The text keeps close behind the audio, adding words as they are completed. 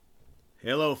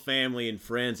Hello, family and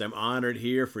friends. I'm honored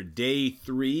here for day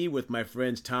 3 with my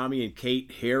friends Tommy and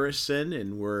Kate Harrison,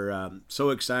 and we're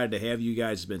so excited to have you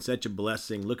guys. It's been such a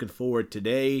blessing. Looking forward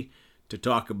today to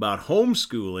talk about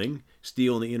homeschooling,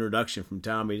 stealing the introduction from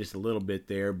Tommy just a little bit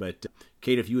there. But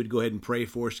Kate, if you would go ahead and pray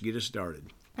for us to get us started.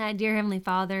 Dear Heavenly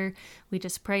Father, we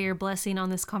just pray your blessing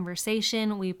on this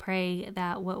conversation. We pray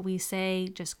that what we say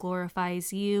just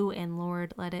glorifies you, and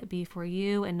Lord, let it be for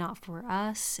you and not for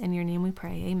us. In your name we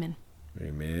pray. Amen.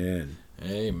 Amen.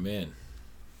 Amen.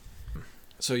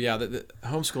 So the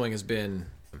homeschooling has been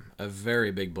a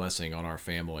very big blessing on our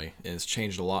family. It's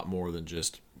changed a lot more than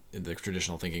just the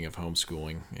traditional thinking of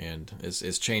homeschooling, and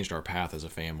it's changed our path as a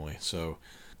family. So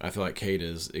I feel like Kate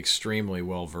is extremely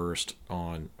well versed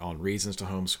on reasons to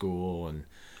homeschool, and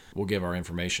we'll give our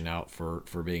information out for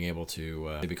being able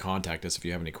to maybe contact us if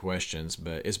you have any questions.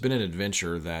 But it's been an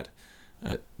adventure that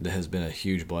has been a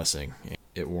huge blessing.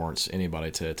 It warrants anybody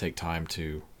to take time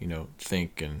to,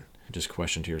 think and just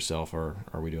question to yourself, are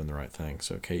we doing the right thing?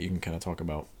 So Kate, you can kind of talk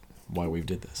about why we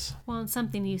did this. Well, and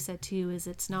something you said too is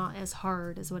it's not as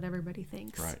hard as what everybody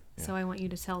thinks. Right. Yeah. So I want you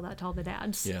to tell that to all the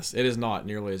dads. Yes, it is not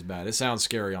nearly as bad. It sounds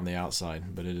scary on the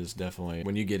outside, but it is definitely,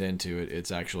 when you get into it,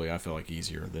 it's actually, I feel like,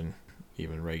 easier than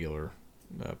even regular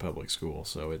public school.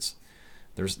 So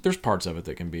there's parts of it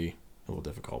that can be a little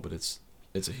difficult, but it's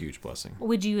a huge blessing.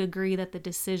 Would you agree that the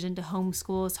decision to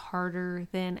homeschool is harder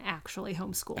than actually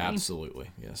homeschooling?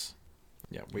 Absolutely, yes.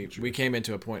 Yeah, we came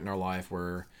into a point in our life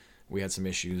where we had some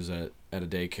issues at a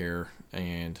daycare,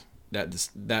 and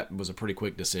that was a pretty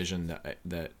quick decision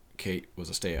that Kate was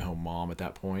a stay-at-home mom at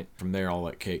that point. From there, I'll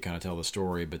let Kate kind of tell the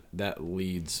story, but that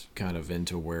leads kind of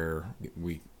into where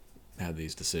we had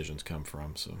these decisions come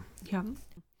from. So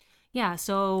Yeah,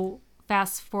 so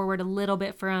fast forward a little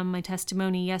bit from my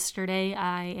testimony yesterday,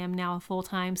 I am now a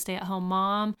full-time stay-at-home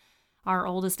mom. Our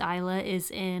oldest, Isla,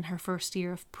 is in her first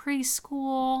year of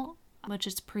preschool, which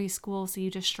is preschool, so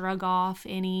you just shrug off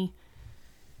any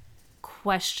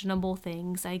questionable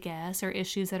things, I guess, or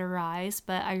issues that arise.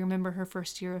 But I remember her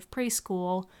first year of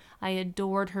preschool. I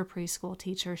adored her preschool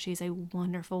teacher. She's a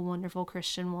wonderful, wonderful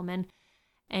Christian woman.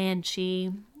 And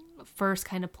she first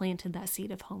kind of planted that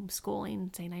seed of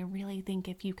homeschooling, saying, I really think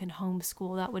if you can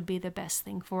homeschool, that would be the best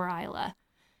thing for Isla.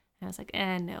 And I was like,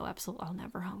 no, absolutely, I'll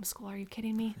never homeschool. Are you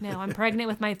kidding me? No, I'm pregnant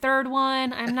with my third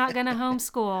one. I'm not going to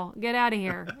homeschool. Get out of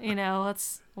here.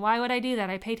 Why would I do that?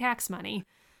 I pay tax money.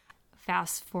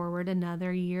 Fast forward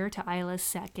another year to Isla's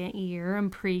second year in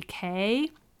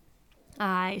pre-K.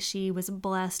 She was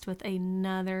blessed with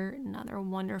another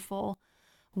wonderful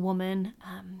woman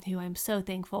who I'm so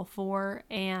thankful for.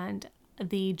 And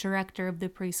the director of the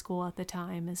preschool at the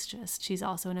time she's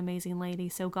also an amazing lady.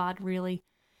 So God really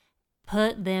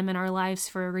put them in our lives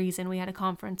for a reason. We had a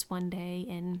conference one day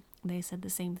and they said the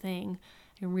same thing.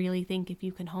 I really think if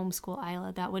you can homeschool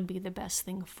Isla, that would be the best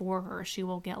thing for her. She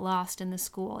will get lost in the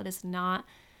school. It is not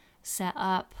set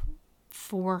up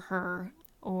for her.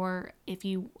 Or if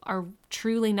you are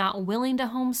truly not willing to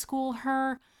homeschool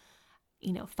her,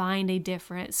 find a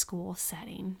different school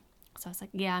setting. So I was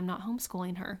like, yeah, I'm not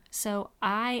homeschooling her. So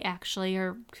I actually,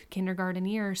 her kindergarten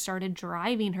year, started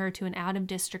driving her to an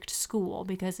out-of-district school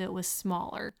because it was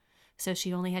smaller. So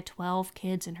she only had 12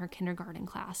 kids in her kindergarten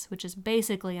class, which is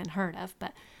basically unheard of.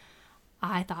 But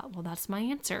I thought, well, that's my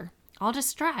answer. I'll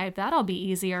just drive. That'll be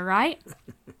easier, right?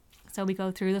 So we go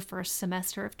through the first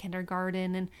semester of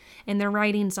kindergarten, and the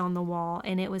writing's on the wall.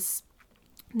 And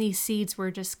these seeds were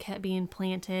just kept being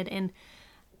planted. And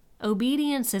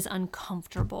obedience is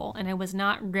uncomfortable, and I was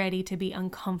not ready to be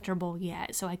uncomfortable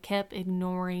yet. So I kept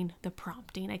ignoring the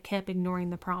prompting.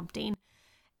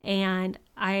 And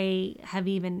I have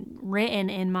even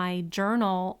written in my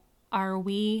journal, are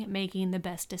we making the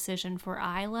best decision for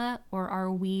Isla, or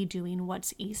are we doing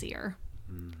what's easier?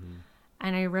 Mm-hmm.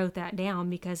 And I wrote that down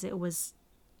because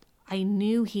I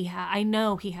know he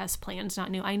has plans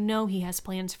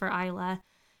for Isla.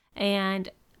 And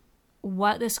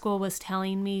what the school was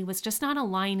telling me was just not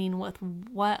aligning with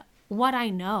what I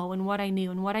know and what I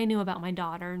knew and what I knew about my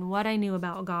daughter and what I knew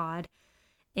about God.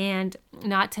 And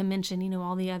not to mention,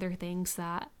 all the other things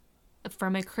that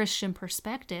from a Christian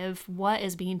perspective, what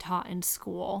is being taught in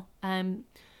school.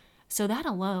 So that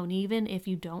alone, even if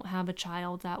you don't have a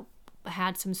child that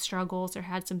had some struggles or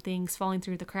had some things falling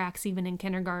through the cracks, even in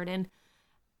kindergarten,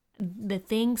 the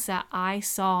things that I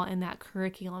saw in that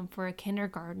curriculum for a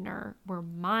kindergartner were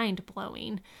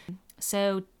mind-blowing.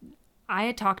 So I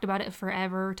had talked about it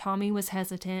forever. Tommy was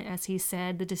hesitant, as he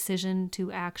said. The decision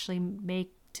to actually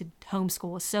make to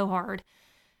homeschool was so hard.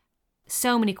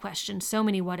 So many questions, so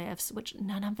many what ifs, which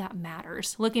none of that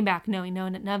matters. Looking back, knowing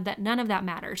none of that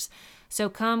matters. So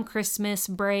come Christmas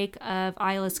break of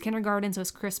Isla's kindergarten, so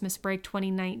it's Christmas break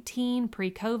 2019,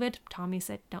 pre-COVID, Tommy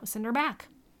said, don't send her back.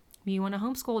 If you want to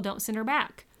homeschool, don't send her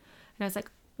back. And I was like,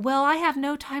 well, I have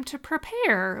no time to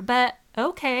prepare, but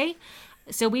okay.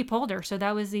 So we pulled her. So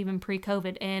that was even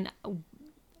pre-COVID. And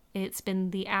it's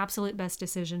been the absolute best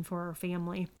decision for our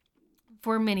family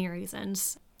for many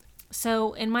reasons.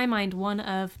 So in my mind, one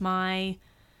of my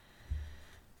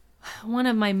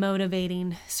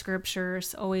motivating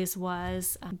scriptures always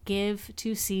was, give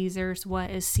to Caesar's what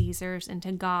is Caesar's and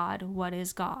to God what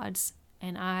is God's.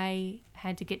 And I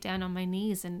had to get down on my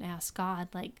knees and ask God,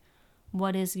 like,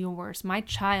 what is yours? My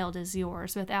child is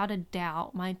yours. Without a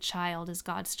doubt, my child is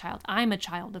God's child. I'm a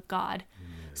child of God.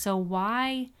 Amen. So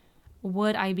why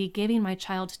would I be giving my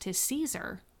child to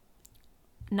Caesar?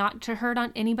 Not to hurt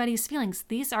on anybody's feelings.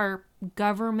 These are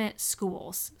government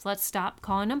schools. So let's stop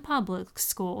calling them public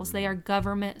schools. They are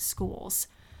government schools.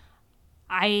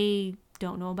 I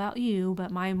don't know about you,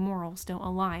 but my morals don't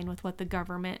align with what the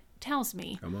government tells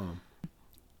me. Come on.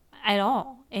 At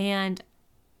all. And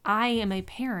I am a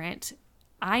parent.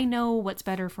 I know what's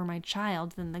better for my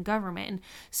child than the government. And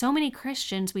so many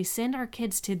Christians, we send our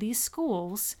kids to these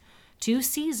schools, to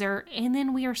Caesar, and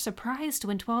then we are surprised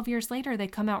when 12 years later they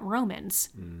come out Romans,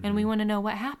 and we want to know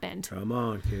what happened. Come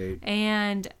on, Kate.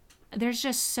 And there's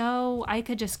just I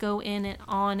could just go in and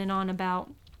on about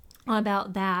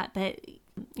that, but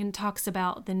it talks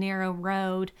about the narrow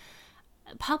road.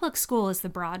 Public school is the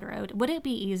broad road. Would it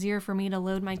be easier for me to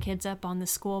load my kids up on the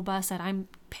school bus that I'm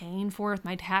paying for with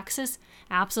my taxes?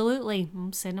 Absolutely.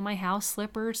 Sit in my house,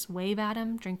 slippers, wave at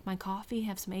them, drink my coffee,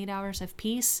 have some 8 hours of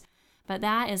peace. But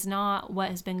that is not what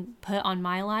has been put on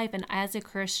my life. And as a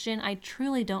Christian, I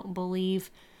truly don't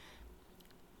believe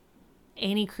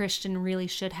any Christian really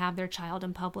should have their child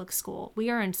in public school. We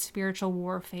are in spiritual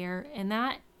warfare, and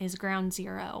that is ground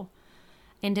zero.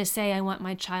 And to say I want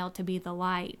my child to be the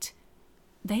light,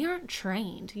 they aren't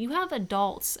trained. You have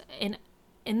adults, and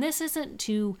this isn't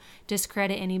to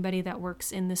discredit anybody that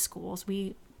works in the schools.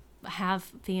 We have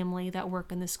family that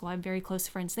work in the school. I have very close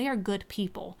friends. They are good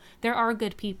people. There are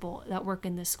good people that work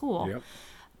in the school. Yep.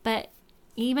 But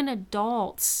even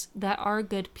adults that are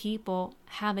good people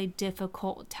have a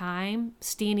difficult time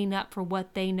standing up for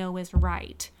what they know is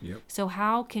right. Yep. So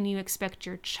how can you expect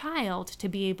your child to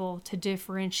be able to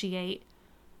differentiate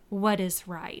what is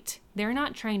right? They're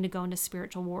not trained to go into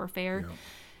spiritual warfare. Yep.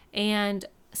 And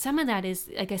some of that is,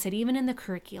 like I said, even in the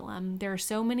curriculum, there are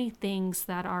so many things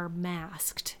that are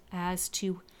masked as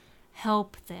to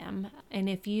help them. And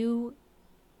if you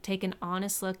take an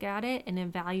honest look at it and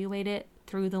evaluate it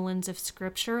through the lens of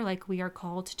Scripture, like we are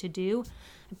called to do,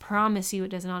 I promise you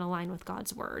it does not align with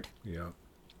God's Word. Yeah.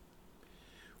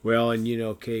 Well, and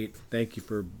Kate, thank you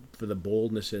for the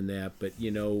boldness in that. But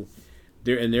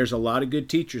there's a lot of good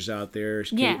teachers out there,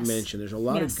 as Kate mentioned. There's a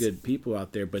lot of good people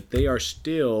out there, but they are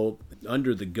still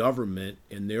under the government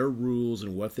and their rules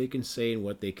and what they can say and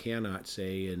what they cannot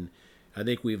say. And I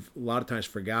think we've a lot of times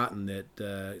forgotten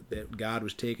that God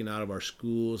was taken out of our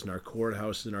schools and our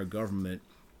courthouses and our government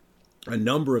a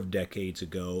number of decades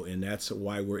ago, and that's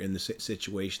why we're in the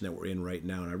situation that we're in right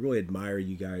now. And I really admire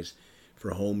you guys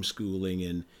for homeschooling,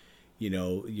 and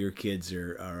your kids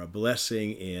are a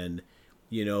blessing. And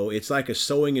it's like a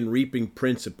sowing and reaping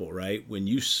principle, right? When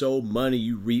you sow money,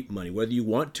 you reap money. Whether you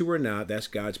want to or not, that's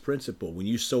God's principle. When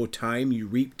you sow time, you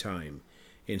reap time.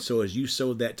 And so as you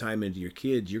sow that time into your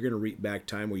kids, you're going to reap back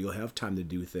time where you'll have time to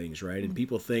do things, right? And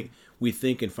people we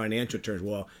think in financial terms,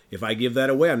 well, if I give that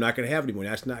away, I'm not going to have it anymore.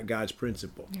 That's not God's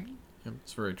principle. Yeah,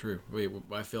 it's very true.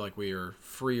 I feel like we are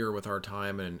freer with our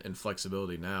time and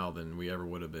flexibility now than we ever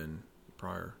would have been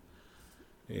prior.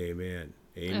 Amen.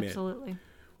 Amen. Absolutely.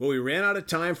 Well, we ran out of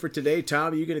time for today.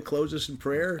 Tom, are you going to close us in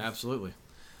prayer? Absolutely.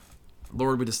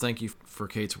 Lord, we just thank you for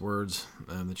Kate's words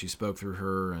that you spoke through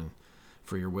her, and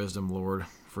for your wisdom, Lord,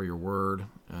 for your word.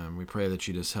 We pray that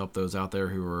you just help those out there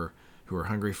who are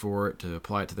hungry for it to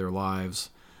apply it to their lives,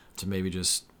 to maybe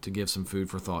just to give some food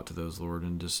for thought to those, Lord,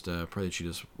 and just pray that you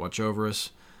just watch over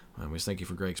us. We just thank you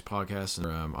for Greg's podcast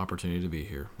and opportunity to be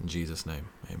here. In Jesus' name,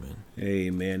 amen.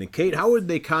 Amen. And Kate, how would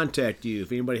they contact you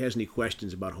if anybody has any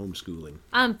questions about homeschooling?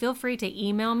 Feel free to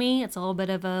email me. It's a little bit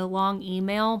of a long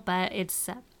email, but it's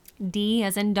D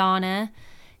as in Donna,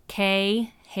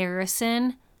 K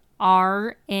Harrison,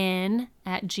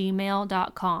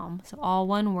 rn@gmail.com. So all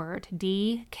one word,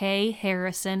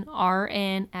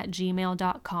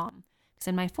 dkharrisonrn@gmail.com. Because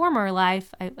in my former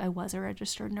life, I was a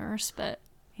registered nurse, but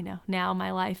now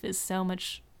my life is so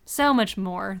much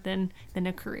more than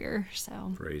a career.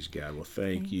 So praise God. Well,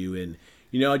 thank you. And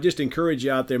I just encourage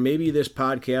you out there, maybe this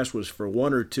podcast was for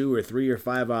 1 or 2 or 3 or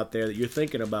 5 out there that you're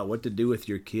thinking about what to do with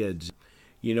your kids.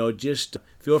 Just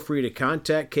feel free to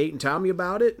contact Kate and Tommy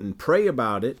about it and pray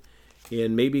about it.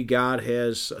 And maybe God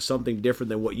has something different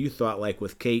than what you thought, like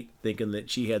with Kate, thinking that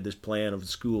she had this plan of the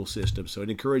school system. So I'd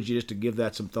encourage you just to give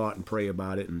that some thought and pray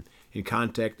about it and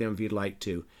contact them if you'd like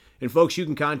to. And folks, you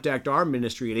can contact our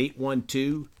ministry at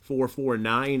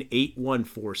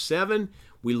 812-449-8147.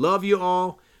 We love you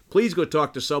all. Please go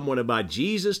talk to someone about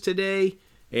Jesus today.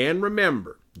 And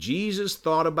remember, Jesus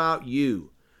thought about you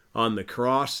on the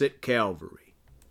cross at Calvary.